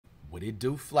What it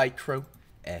do, flight crew?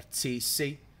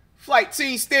 FTC. Flight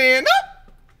team stand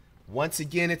up! Once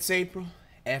again, it's April.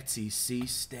 FTC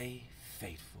stay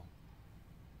faithful.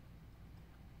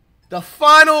 The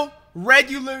final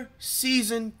regular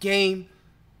season game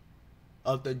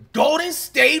of the Golden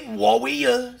State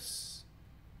Warriors.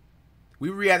 We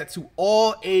reacted to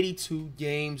all 82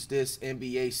 games this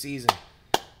NBA season.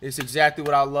 It's exactly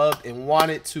what I loved and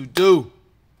wanted to do.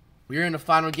 We're in the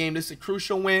final game. This is a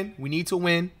crucial win. We need to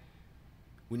win.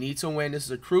 We need to win. This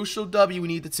is a crucial W we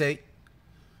need to take.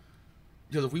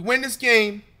 Because if we win this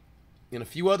game and a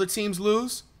few other teams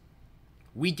lose,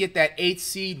 we get that 8th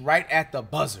seed right at the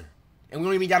buzzer. And we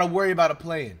don't even got to worry about a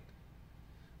play-in.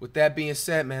 With that being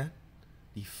said, man,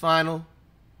 the final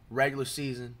regular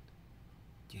season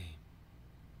game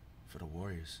for the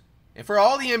Warriors. And for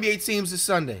all the NBA teams this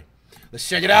Sunday. Let's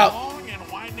check it out.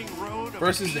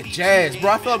 Versus the Jazz.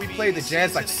 Bro, I felt we played the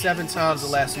Jazz like 7 times the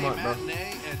last month, bro.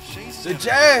 The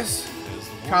Jazz.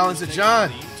 Collins of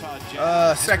John.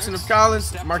 Section of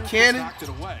Collins. Mark Cannon.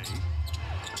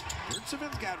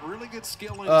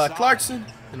 Clarkson.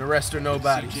 And the rest are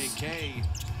nobodies.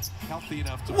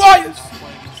 Warriors.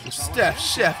 Steph,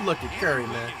 Chef, look at Curry,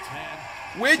 man.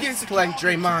 Wiggins, Clay,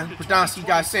 Draymond, Podolsky,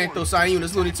 Guy Santos,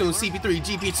 Iunas, Looney Tunes, CP3,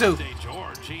 GP2.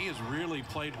 He has really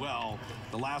played well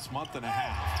the last month and a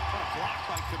half. Blocked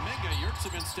by Kuminga.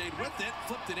 Yurtseven stayed with it,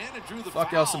 flipped it in, and drew the foul.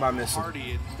 Fuck else am I missing?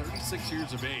 Hardy at 36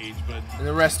 years of age, but and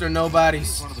the rest are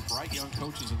nobodies. One of the bright young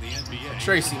coaches in the NBA.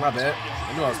 Tracy, my bad.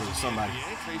 I knew I was going to somebody.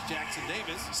 Trace Jackson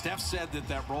Davis. Steph said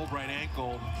that rolled right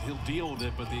ankle, he'll deal with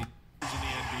it, but the in the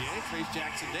NBA, Trace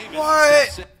Jackson Davis.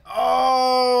 What?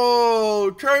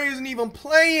 Oh, Curry isn't even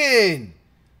playing.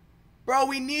 Bro,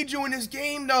 we need you in this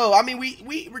game, though. I mean,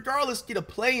 we regardless get a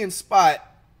play-in spot.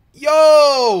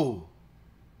 Yo!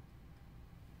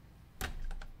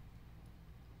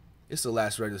 It's the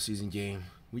last regular season game.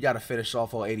 We got to finish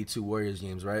off all 82 Warriors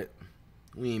games, right?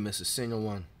 We ain't miss a single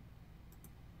one.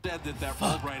 Said that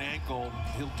rolled right ankle,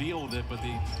 he'll deal with it, but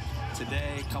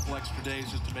today, a couple extra days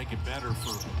just to make it better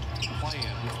for playing,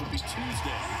 which would be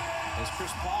Tuesday, as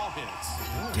Chris Paul hits.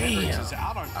 Damn, is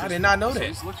out on I did not know that.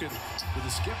 He's looking with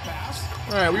a skip pass.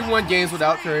 All right, we won games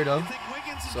without Curry, though.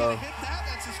 So hit that?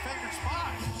 That's his favorite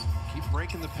spot. Keep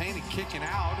breaking the paint and kicking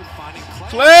out and finding Clay.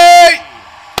 Clay!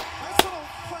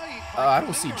 I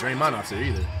don't see Draymond out there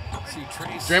either.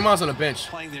 Draymond's on the bench.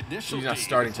 He's not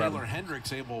starting, probably. Taylor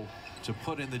Hendricks able to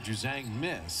put in the Juzang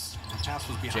miss. The pass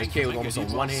was behind JK with almost a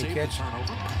one-hand catch.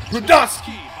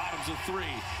 Podolsky, bottoms of 3.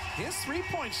 His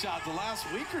three-point shot the last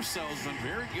week or so has been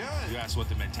very good. You asked what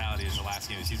the mentality is the last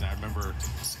game of the season. I remember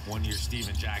one year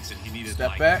Steven Jackson, he needed step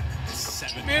like back.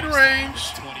 7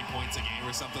 mid-range, 20 points a game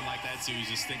or something like that. So he was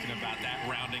just thinking about that,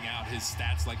 rounding out his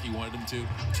stats like he wanted him to.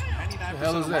 99%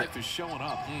 of life is showing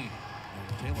up.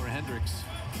 Taylor Hendricks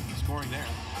scoring there.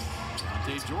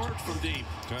 Dante George from deep.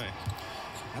 Okay.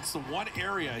 That's the one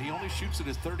area he only shoots it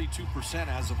at 32%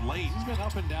 as of late. He's been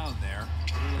up and down there.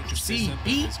 Really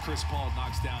CB. As Chris Paul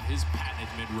knocks down his patented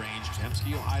mid-range.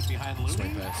 Demsky will hide behind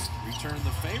Looney. Return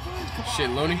the favor.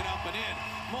 Shit, Looney. Up and in.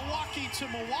 Milwaukee to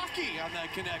Milwaukee on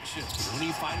that connection.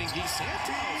 Looney finding D.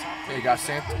 Santos. There you got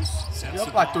Santos. You're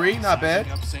up by 3, not bad.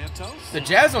 The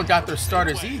Jazz don't got their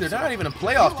starters either. They're not even in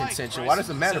playoff contention. Why does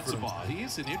it matter for them? He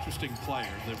is an interesting player.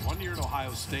 The 1 year at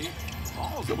Ohio State.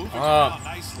 Ball is moving around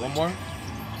nicely. One more.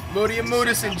 Moody and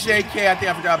Moodis and JK. I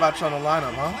think I forgot about you on the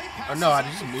lineup, huh? Or no, I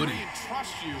just Moody.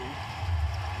 Trust you.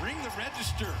 Ring the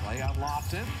register. Lay out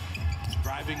Lofton.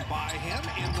 Driving by him.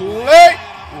 Clay.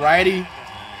 Righty.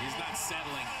 He's not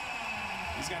settling.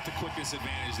 He's got the quickest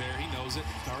advantage there. He knows it.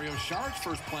 Dario Saric's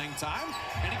first playing time.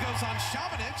 And he goes on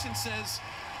Šabanić and says,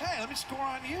 hey, let me score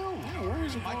on you.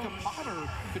 Micah Potter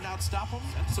could not stop him.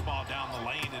 Sends the ball down the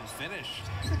lane and finish.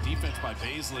 Good defense by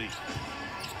Baisley.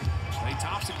 Klay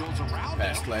Thompson goes around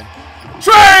Pass Clay.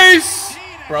 Trace!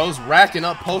 Bro's racking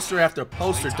up poster after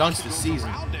poster dunks this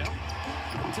season.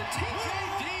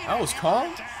 That was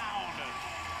calm.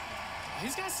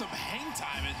 He's got some hang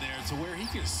time in there to where he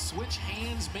can switch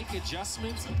hands, make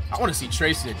adjustments. I want to see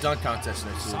Tracy in a dunk contest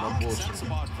next year. No bullshit.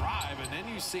 Drive, and then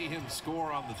you see him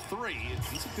score on the 3.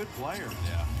 He's a good player.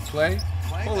 Yeah. Clay,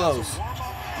 pull those.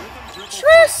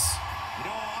 Trace! You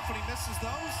know how often he misses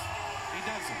those? He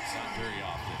doesn't. Not very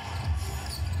often.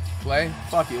 Clay,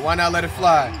 fuck it. Why not let it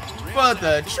fly? For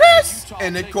the Trace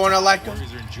in the corner like him.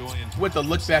 With the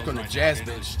look back on the Jazz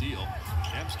bench.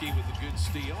 Demsky with a good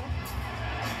steal.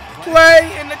 Clay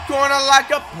in the corner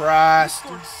like a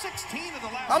prostitute.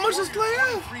 How much does Clay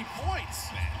have? 3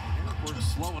 points. We're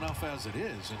slow enough as it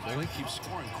is, and Clay keeps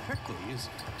scoring quickly as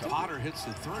Potter hits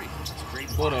the 3.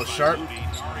 Pull those sharp.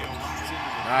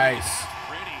 Nice.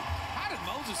 How did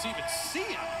Moses even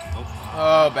see him? Nope.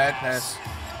 Oh, bad pass.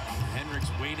 Hendricks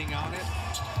waiting on it.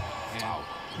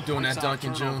 And Doing that dunk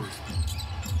in June.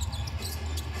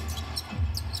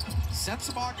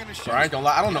 Sensabaugh gonna shoot. Bro, I ain't gonna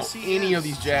lie. I don't know Yes, he any is. of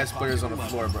these Jazz players on the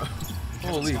floor, bro.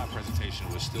 Holy. Scott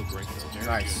presentation was still great though.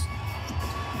 Nice.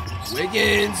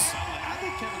 Wiggins. I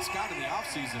think Kevin Scott in the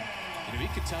offseason, if he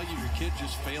could tell you your kid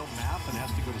just failed math and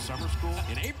has to go to summer school,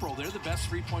 in April, they're the best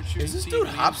three-point shooting Is this team dude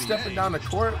in the hop NBA. stepping down the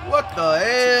court? What the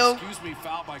hell? Excuse me,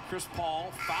 foul by Chris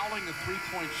Paul, fouling a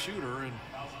three-point shooter, and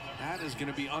that is going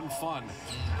to be unfun.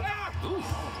 Ooh,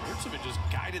 Hertzman just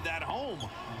guided that home.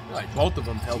 Like both of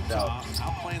them helped out.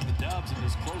 Outplaying the Dubs in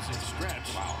this closing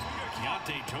stretch. Wow.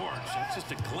 Keontae George, that's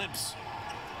just a glimpse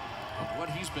of what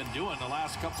he's been doing the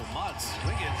last couple months.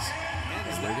 Wiggins.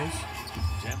 Wiggins?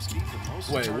 Jamski, the most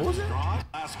Wait, what was it? drawn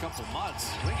last couple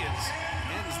months.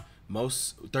 Wiggins.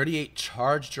 Most 38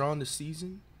 charge drawn this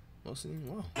season. Most of them.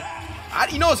 Wow.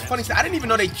 You know what's funny? I didn't even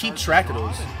know they keep track of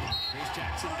those.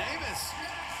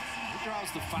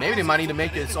 Maybe they might need to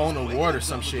make its own award or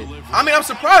some shit. I mean, I'm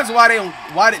surprised why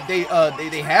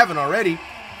they haven't already,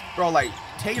 bro. Like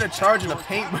taking a charge in the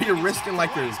paint, but you're risking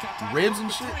like your ribs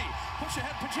and shit.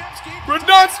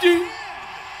 Brodowski.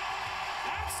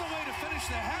 That's the way to finish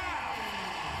the half.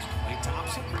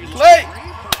 Clay.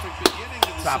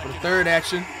 Top of the third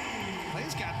action.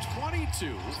 Clay's got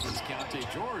 22. It's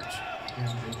Keontae George.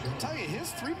 I'll tell you,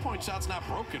 his three-point shot's not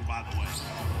broken, by the way.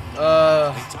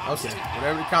 Okay.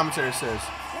 Whatever the commentator says.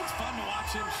 It's fun to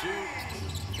watch him shoot.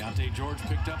 Keontae George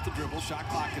picked up the dribble. Shot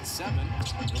clock at 7.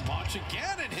 He'll launch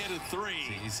again and hit a 3.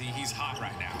 See, he's hot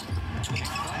right now.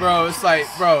 Bro, it's like,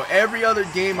 bro, every other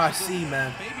game I see,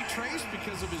 man. Baby Trace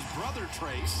because of his brother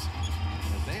Trace.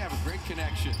 But they have a great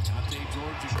connection. Keontae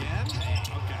George again.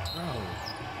 Okay. Bro.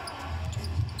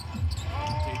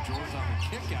 Keontae George on the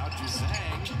kick out.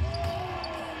 Jazang.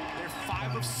 They're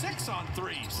 5 of 6 on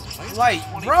threes. Like,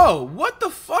 bro, what the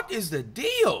fuck is the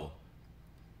deal?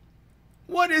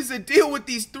 What is the deal with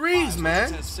these threes,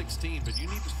 man? Has 16, but you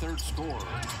need the third scorer.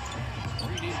 Or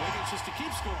you need Wiggins just to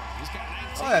keep scoring. He's got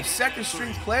 19. Oh, I have second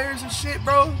string players and shit,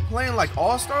 bro, playing like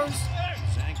all-stars.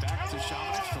 Zhang back to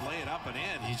Šamanić to lay it up and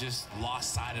in. You just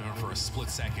lost sight of him for a split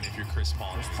second if you're Chris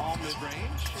Paul. Paul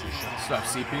mid-range. What's up,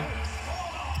 CP?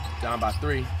 Down by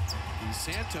 3.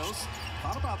 Santos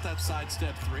thought about that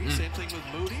sidestep 3. Same thing with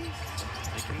Moody.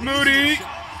 Moody.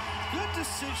 Good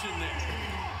decision there.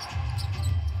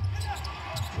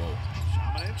 Whoa.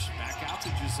 Šamanić back out to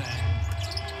Jazang.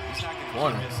 He's not going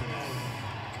to keep missing that.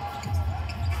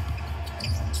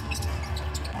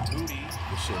 Moody.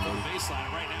 Good shit, On the Moody. baseline.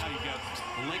 Right now you got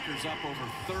the Lakers up over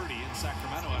 30 and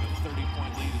Sacramento had a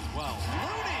 30-point lead as well.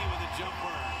 Moody with a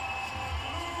jumper.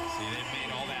 See, they made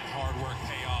all that hard work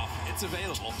pay off. It's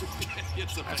available.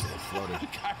 It's available.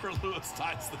 Kyra Lewis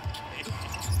ties the game.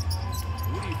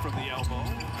 Moody from the elbow.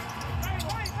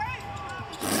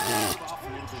 Off a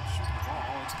little bit, shoot the ball.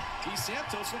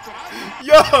 Santos, look what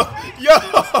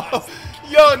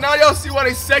Yo, now y'all see why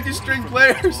they second string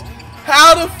players?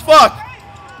 How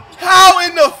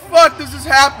in the fuck does this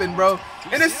happen, bro?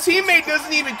 And his teammate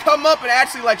doesn't even come up and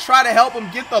actually like try to help him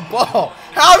get the ball.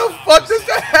 How the fuck does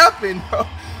that happen, bro?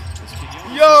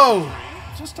 Yo,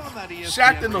 just on that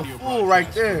Shaq in the fool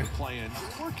right there. Playing,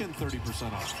 working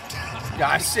 30% off.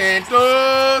 Guys,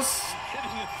 Santos.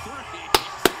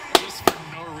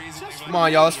 Come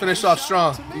on, y'all. Let's finish off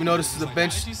strong. You know this is a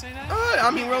bench. I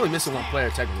mean, we're only missing one player,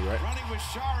 technically, right?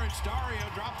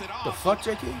 The fuck,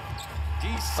 JK?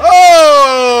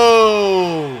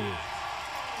 Oh!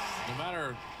 No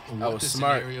matter That what was the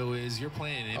smart. scenario is, you're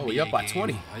playing an NBA Oh, we up by game.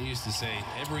 20. I used to say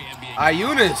every NBA game.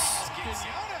 Ionis.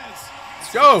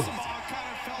 Let's go.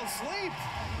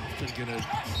 Gonna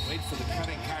wait for the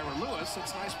cutting Kyra Lewis.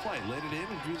 That's a nice play. Laid it in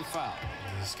and drew the foul.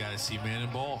 Just got to see man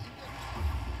and ball.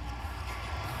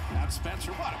 Not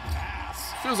Spencer. What a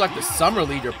pass. Feels like the summer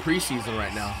league or preseason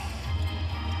right now.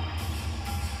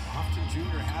 Lofton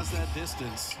Jr. has that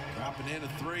distance. Dropping in a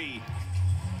 3.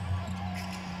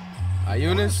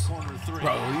 Ionis. Corner 3.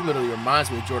 Bro, he literally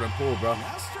reminds me of Jordan Poole, bro.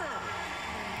 Lester.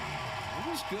 He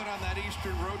was good on that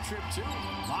Eastern road trip, too.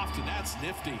 Lofton, that's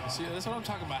nifty. See, that's what I'm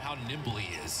talking about, how nimble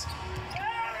he is.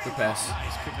 Good pass.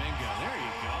 Nice, Kuminga. There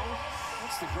you go.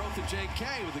 That's the growth of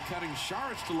JK with the cutting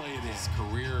Šarić to lay it in. His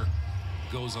career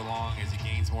goes along as he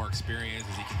gains more experience,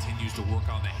 as he continues to work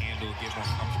on the handle, get more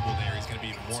comfortable there. He's going to be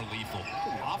even more lethal.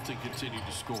 Lofton continued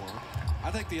to score.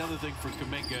 I think the other thing for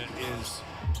Kuminga is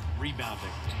rebounding.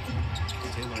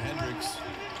 Taylor Hendricks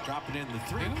dropping in the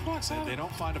 3. They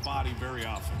don't find a body very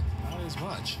often. Not as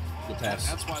much. Good pass.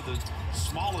 That's why the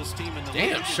smallest team in the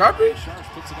Damn, league. Sharpie? Šarić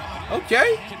puts it up and in.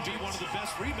 Okay. Can be one of the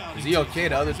best rebounding Is he okay? teams.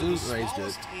 The other The dudes? No, he's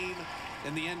good. smallest team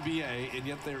in the NBA, and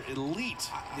yet they're elite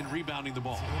in rebounding the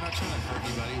ball. We're not trying to hurt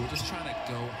anybody. We're just trying to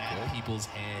go at people's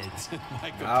heads.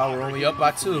 Now we're only up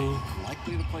by 2.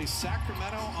 Likely to play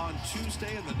Sacramento on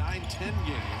Tuesday in the 9-10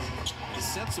 game. As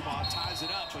Sensabaugh ties it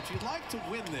up, but you'd like to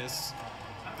win this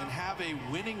and have a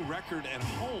winning record at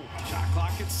home. Shot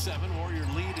clock at 7. Warrior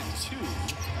lead in 2.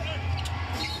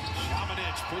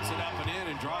 Shamanich puts it up and in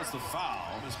and draws the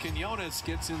foul as Quinones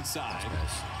gets inside.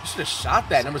 You should have shot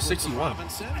that, number 61.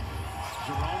 Robinson.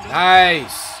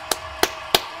 Nice.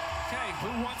 Okay, who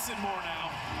wants it more now?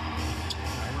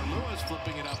 Ira Lewis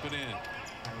flipping it up and in.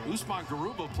 Usman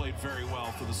Garuba played very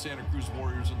well for the Santa Cruz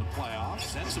Warriors in the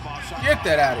playoffs. Sensabaugh shot. Get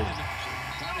that out of here.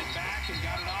 Got it back and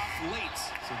got it off late.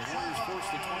 So the Warriors forced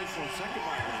the 24-second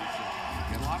violation.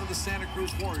 And a lot of the Santa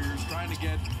Cruz Warriors trying to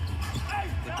get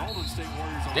the Golden State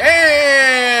Warriors on.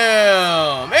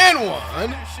 Damn! And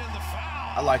 1.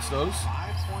 I like those.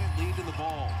 5-point lead in the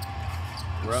ball.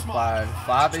 We're up by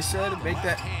 5, they said. Make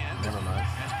that. Never mind.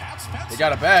 They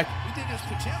got it back.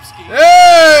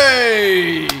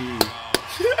 Hey!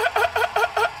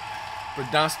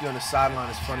 Brodowski on the sideline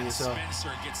is funny as hell.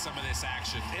 Spencer gets some of this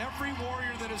action. Every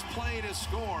Warrior that has played has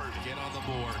scored. Get on the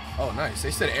board. Oh, nice.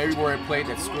 They said every Warrior played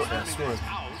that scored.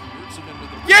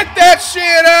 Get that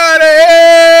shit out of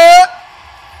here!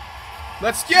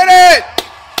 Let's get it!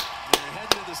 They're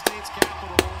heading to the state's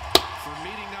capital for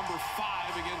meeting number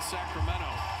 5 against Sacramento.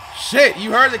 Shit,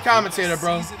 you heard the commentator,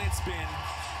 bro.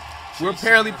 We're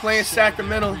apparently playing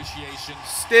Sacramento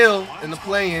still in the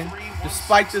play-in,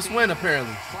 despite this win,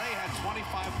 apparently.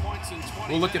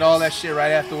 We'll look at all that shit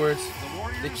right afterwards.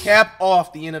 To cap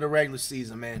off the end of the regular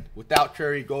season, man. Without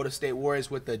Curry, Golden State Warriors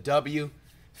with the W.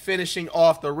 Finishing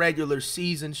off the regular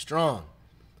season strong.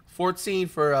 14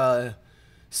 for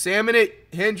Salmonic,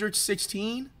 Hendricks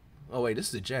 16. Oh, wait, this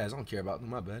is the Jazz. I don't care about them.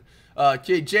 My bad.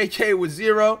 JK with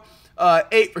 0.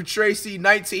 8 for Tracy,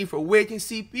 19 for Wiggins.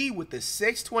 CP with the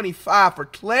 6, 25 for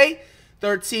Clay,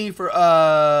 13 for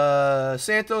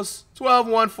Santos, 12,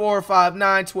 1, 4, 5,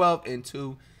 9, 12, and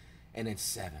 2, and then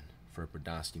 7 for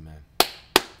Brodowski, man.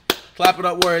 Clap it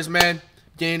up, Warriors, man.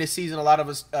 Game this season, a lot of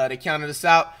us, they counted us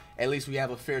out. At least we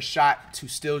have a fair shot to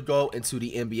still go into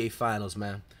the NBA Finals,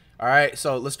 man. All right,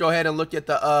 so let's go ahead and look at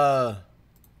the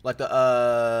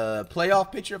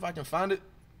playoff picture if I can find it.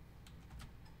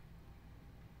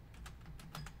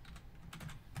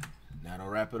 That'll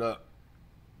wrap it up.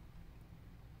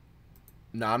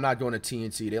 No, I'm not going to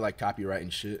TNT. They like copyrighting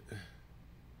shit.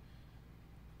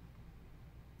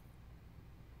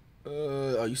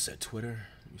 Oh, you said Twitter.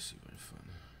 Let me see what I find.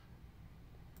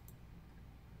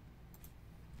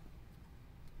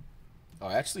 Oh,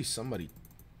 actually, somebody.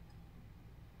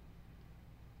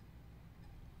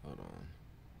 Hold on.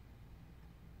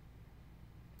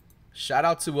 Shout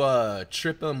out to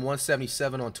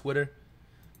TripM177 on Twitter.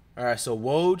 All right, so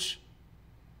Woj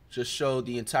just showed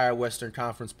the entire Western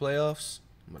Conference playoffs.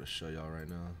 I'm going to show y'all right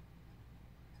now.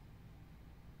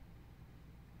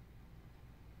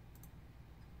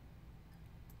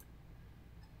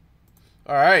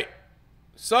 All right.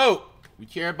 So, we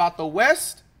care about the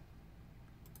West.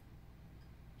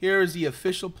 Here is the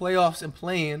official playoffs and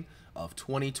play-in of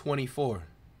 2024.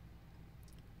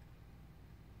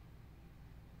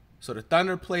 So, the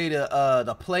Thunder played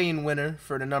the play-in winner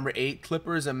for the number 8.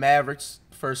 Clippers and Mavericks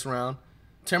first round.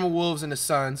 Timberwolves and the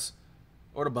Suns,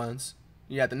 or the Buns.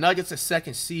 You got the Nuggets, a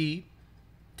 2nd seed.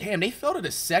 Damn, they fell to the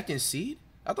 2nd seed?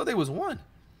 I thought they was 1.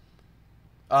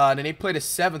 Then they played the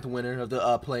 7th winner of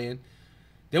the play-in.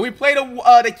 Then we played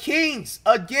the Kings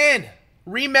again.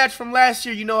 Rematch from last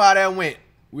year. You know how that went.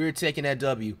 We were taking that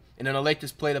W. And then the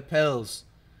Lakers played the Pels.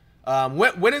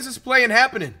 When is this play-in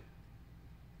happening?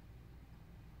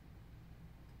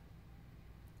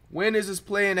 When is this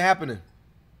play-in happening?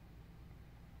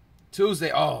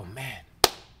 Tuesday. Oh, man.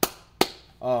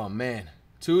 Oh, man.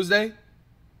 Tuesday?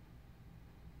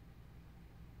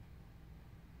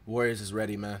 Warriors is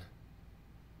ready, man.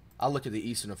 I'll look at the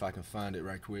Eastern if I can find it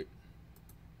right quick.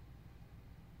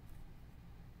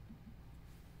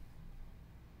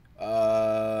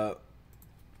 Playoffs.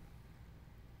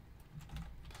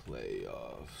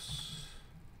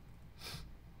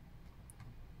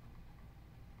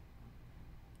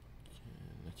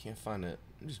 I can't find it.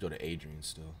 Let me just go to Adrian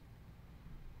still.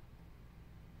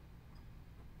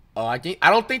 Oh, I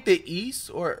don't think the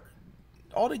East or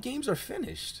all the games are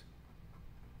finished.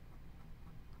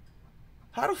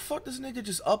 How the fuck does nigga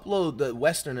just upload the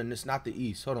Western and it's not the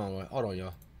East? Hold on,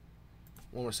 y'all.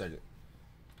 One more second.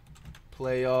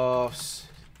 Playoffs,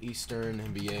 Eastern,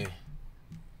 NBA.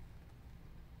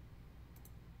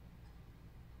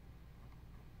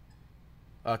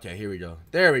 Okay, here we go.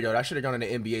 There we go. I should have gone on the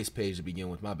NBA's page to begin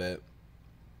with. My bad.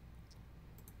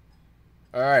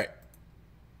 All right.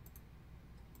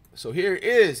 So here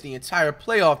is the entire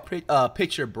playoff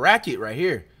picture bracket right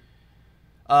here.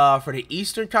 For the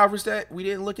Eastern Conference that we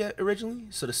didn't look at originally.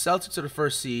 So the Celtics are the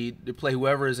first seed. They play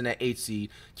whoever is in that 8th seed.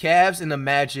 Cavs and the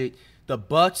Magic, the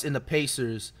Bucks and the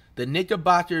Pacers, the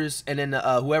Knickerbockers, and then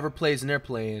whoever plays in their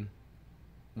playing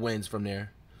wins from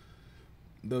there.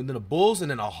 Then the Bulls and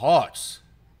then the Hawks.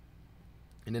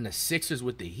 And then the Sixers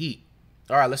with the Heat.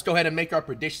 All right, let's go ahead and make our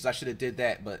predictions. I should have did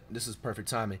that, but this is perfect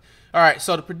timing. All right,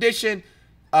 so the prediction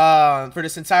for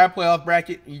this entire playoff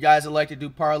bracket, you guys that like to do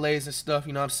parlays and stuff,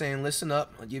 you know what I'm saying? Listen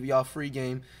up. I'll give y'all a free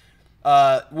game.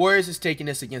 Warriors is taking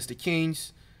this against the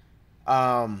Kings.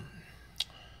 I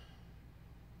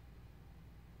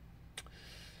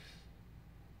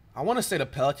want to say the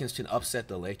Pelicans can upset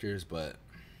the Lakers, but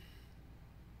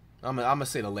I'm gonna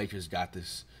say the Lakers got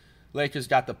this. Lakers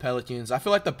got the Pelicans. I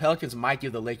feel like the Pelicans might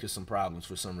give the Lakers some problems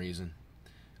for some reason.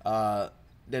 Then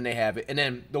they have it. And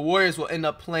then the Warriors will end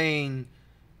up playing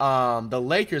the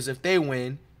Lakers if they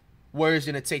win. Warriors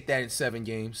going to take that in 7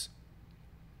 games.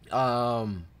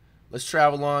 Let's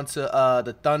travel on to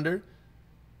the Thunder.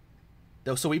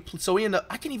 So we end up,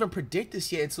 I can't even predict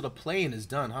this yet until the play-in is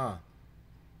done, huh?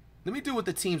 Let me do with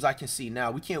the teams I can see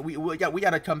now. We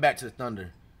got to come back to the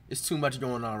Thunder. It's too much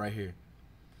going on right here.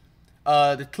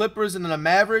 The Clippers and the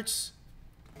Mavericks.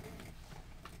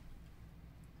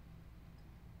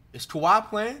 Is Kawhi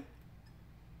playing?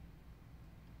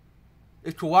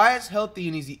 If Kawhi is healthy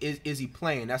and is he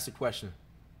playing? That's the question.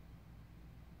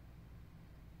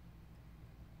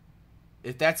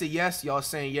 If that's a yes, y'all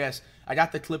saying yes. I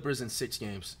got the Clippers in 6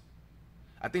 games.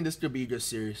 I think this could be a good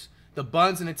series. The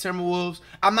Buns and the Timberwolves.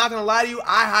 I'm not gonna lie to you.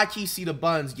 I high-key see the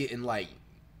Buns getting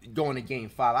going to Game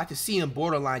 5. I can see them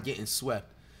borderline getting swept.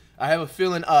 I have a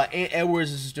feeling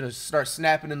Edwards is going to start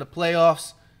snapping in the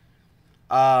playoffs.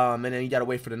 And then you got to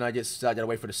wait for the Nuggets. I got to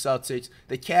wait for the Celtics.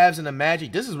 The Cavs and the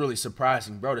Magic. This is really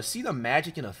surprising, bro. To see the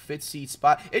Magic in a 5th seed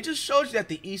spot, it just shows you that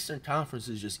the Eastern Conference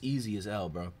is just easy as hell,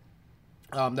 bro.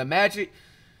 The Magic.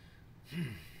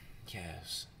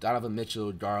 Cavs. Donovan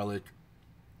Mitchell, Garlic.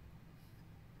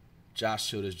 Josh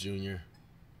Childers Jr.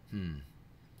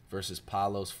 Versus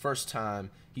Palos. First time.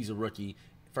 He's a rookie.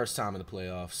 First time in the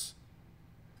playoffs.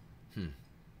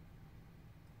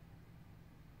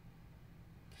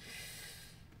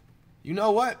 You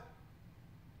know what?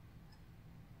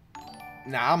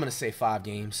 Nah, I'm going to say 5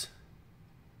 games.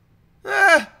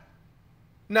 Nah,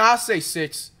 I'll say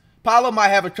 6. Paolo might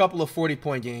have a couple of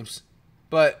 40-point games,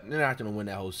 but they're not going to win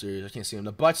that whole series. I can't see them.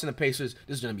 The Bucks and the Pacers,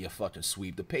 this is going to be a fucking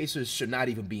sweep. The Pacers should not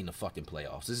even be in the fucking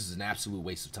playoffs. This is an absolute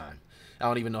waste of time. I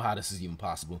don't even know how this is even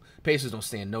possible. Pacers don't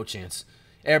stand no chance.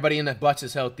 Everybody in the Bucks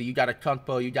is healthy. You got a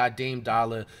Kumpo, you got Dame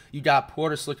Dollar, you got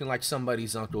Portis looking like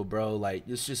somebody's uncle, bro. Like,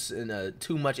 it's just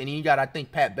too much. And you got, I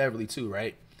think, Pat Beverly too,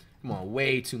 right? Come on,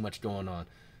 way too much going on.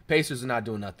 Pacers are not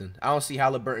doing nothing. I don't see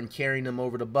Halliburton carrying them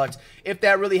over the Bucks. If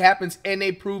that really happens and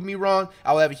they prove me wrong,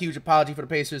 I will have a huge apology for the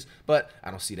Pacers, but I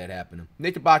don't see that happening.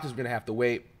 Knickerbockers are going to have to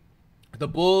wait. The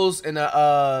Bulls and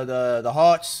the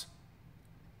Hawks.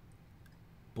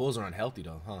 Bulls are unhealthy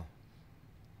though, huh?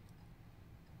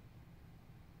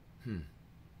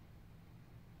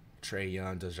 Trae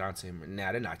Young, DeJounte.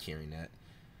 Nah, they're not carrying that.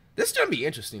 This is going to be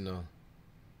interesting, though.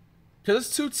 Because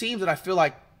it's 2 teams that I feel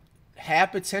like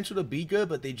have potential to be good,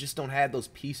 but they just don't have those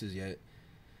pieces yet.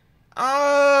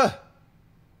 Fuck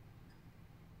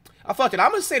it. I'm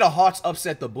going to say the Hawks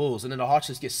upset the Bulls, and then the Hawks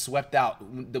just get swept out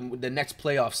the next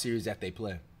playoff series that they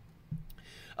play.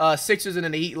 Sixers and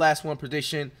then the Heat, last one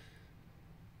prediction.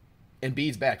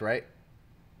 Embiid's back, right?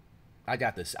 I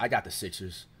got this. I got the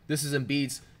Sixers. This is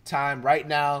Embiid's time right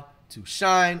now to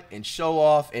shine and show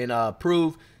off and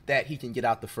prove that he can get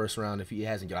out the first round if he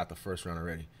hasn't got out the first round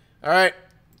already. All right,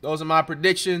 those are my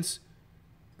predictions,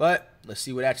 but let's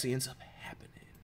see what actually ends up happening.